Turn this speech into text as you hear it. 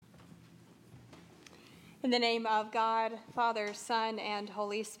In the name of God, Father, Son, and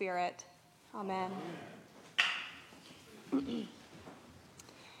Holy Spirit. Amen.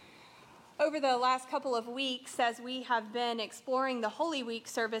 Over the last couple of weeks, as we have been exploring the Holy Week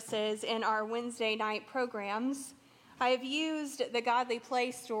services in our Wednesday night programs, I have used the godly play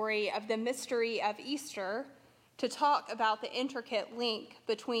story of the mystery of Easter to talk about the intricate link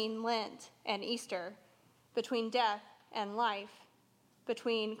between Lent and Easter, between death and life,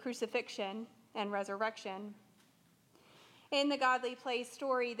 between crucifixion and resurrection. In the godly play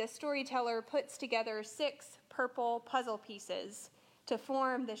story, the storyteller puts together 6 purple puzzle pieces to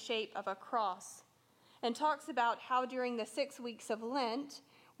form the shape of a cross, and talks about how during the 6 weeks of Lent,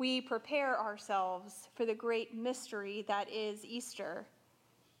 we prepare ourselves for the great mystery that is Easter.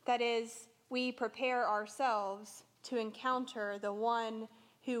 That is, we prepare ourselves to encounter the one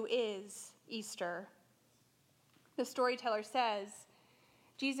who is Easter. The storyteller says,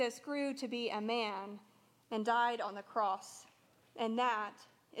 Jesus grew to be a man and died on the cross, and that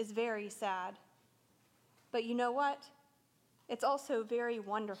is very sad. But you know what? It's also very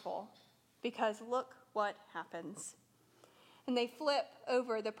wonderful, because look what happens. And they flip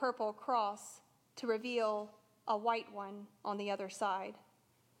over the purple cross to reveal a white one on the other side,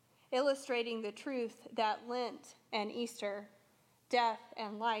 illustrating the truth that Lent and Easter, death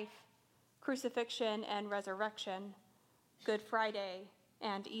and life, crucifixion and resurrection, Good Friday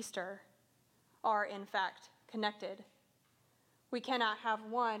and Easter are in fact connected. We cannot have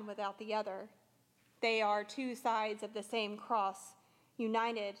one without the other. They are 2 sides of the same cross,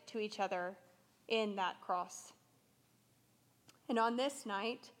 united to each other in that cross. And on this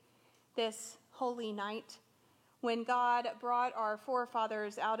night, this holy night, when God brought our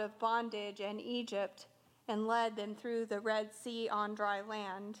forefathers out of bondage in Egypt and led them through the Red Sea on dry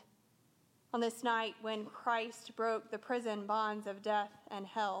land, on this night when Christ broke the prison bonds of death and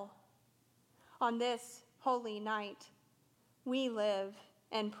hell, on this holy night, we live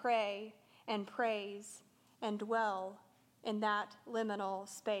and pray and praise and dwell in that liminal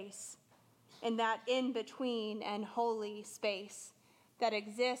space, in that in-between and holy space that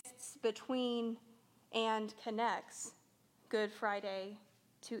exists between and connects Good Friday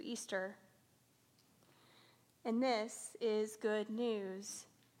to Easter. And this is good news,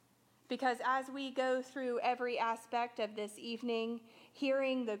 because as we go through every aspect of this evening,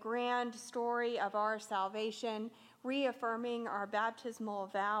 hearing the grand story of our salvation, reaffirming our baptismal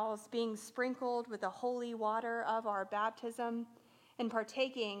vows, being sprinkled with the holy water of our baptism, and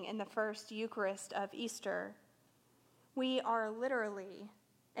partaking in the first Eucharist of Easter, we are literally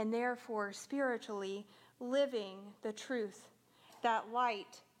and therefore spiritually living the truth that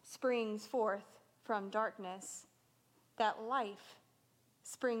light springs forth from darkness, that life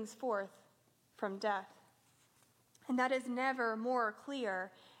springs forth from death. And that is never more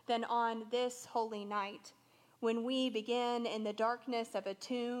clear than on this holy night, when we begin in the darkness of a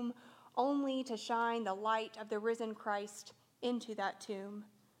tomb only to shine the light of the risen Christ into that tomb,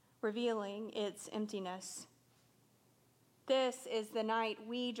 revealing its emptiness. This is the night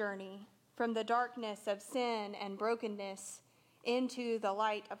we journey from the darkness of sin and brokenness into the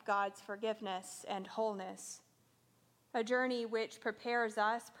light of God's forgiveness and wholeness. A journey which prepares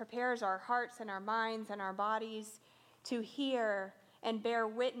our hearts and our minds and our bodies to hear and bear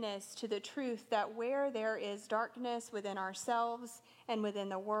witness to the truth that where there is darkness within ourselves and within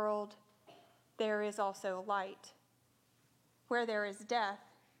the world, there is also light. Where there is death,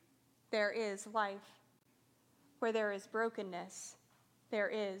 there is life. Where there is brokenness,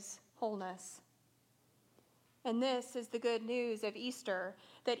 there is wholeness. And this is the good news of Easter,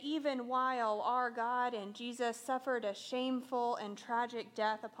 that even while our God and Jesus suffered a shameful and tragic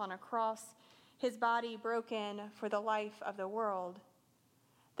death upon a cross, his body broken for the life of the world,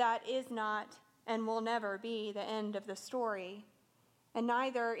 that is not and will never be the end of the story. And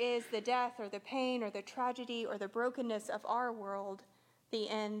neither is the death or the pain or the tragedy or the brokenness of our world the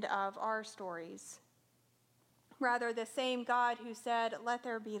end of our stories. Rather, the same God who said, "Let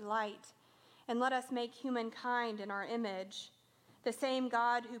there be light, and let us make humankind in our image," the same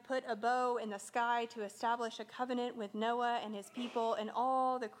God who put a bow in the sky to establish a covenant with Noah and his people and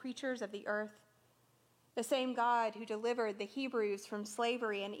all the creatures of the earth, the same God who delivered the Hebrews from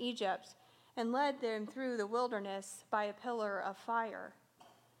slavery in Egypt and led them through the wilderness by a pillar of fire,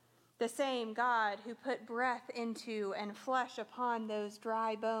 the same God who put breath into and flesh upon those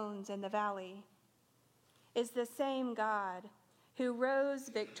dry bones in the valley, is the same God who rose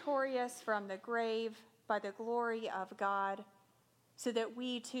victorious from the grave by the glory of God, so that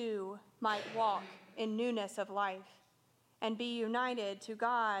we too might walk in newness of life and be united to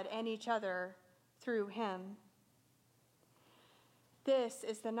God and each other through him. This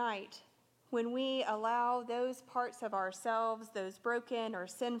is the night when we allow those parts of ourselves, those broken or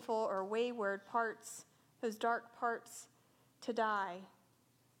sinful or wayward parts, those dark parts, to die,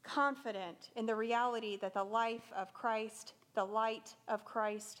 confident in the reality that the life of Christ, the light of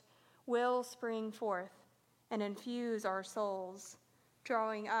Christ, will spring forth and infuse our souls,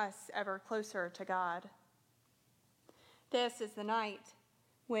 drawing us ever closer to God. This is the night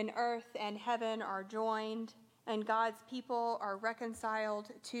when earth and heaven are joined and God's people are reconciled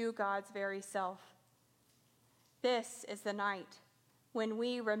to God's very self. This is the night when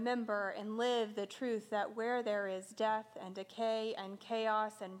we remember and live the truth that where there is death and decay and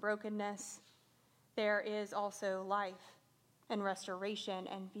chaos and brokenness, there is also life and restoration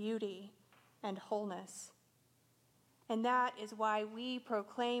and beauty and wholeness. And that is why we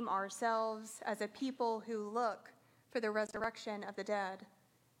proclaim ourselves as a people who look for the resurrection of the dead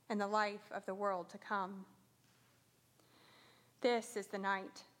and the life of the world to come. This is the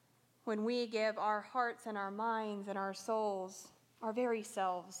night when we give our hearts and our minds and our souls, our very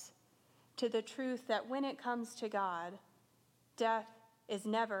selves, to the truth that when it comes to God, death is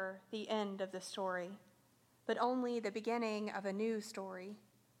never the end of the story, but only the beginning of a new story,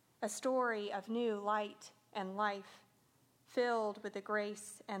 a story of new light and life, filled with the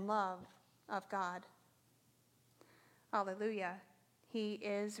grace and love of God. Alleluia, he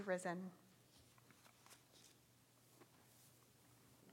is risen.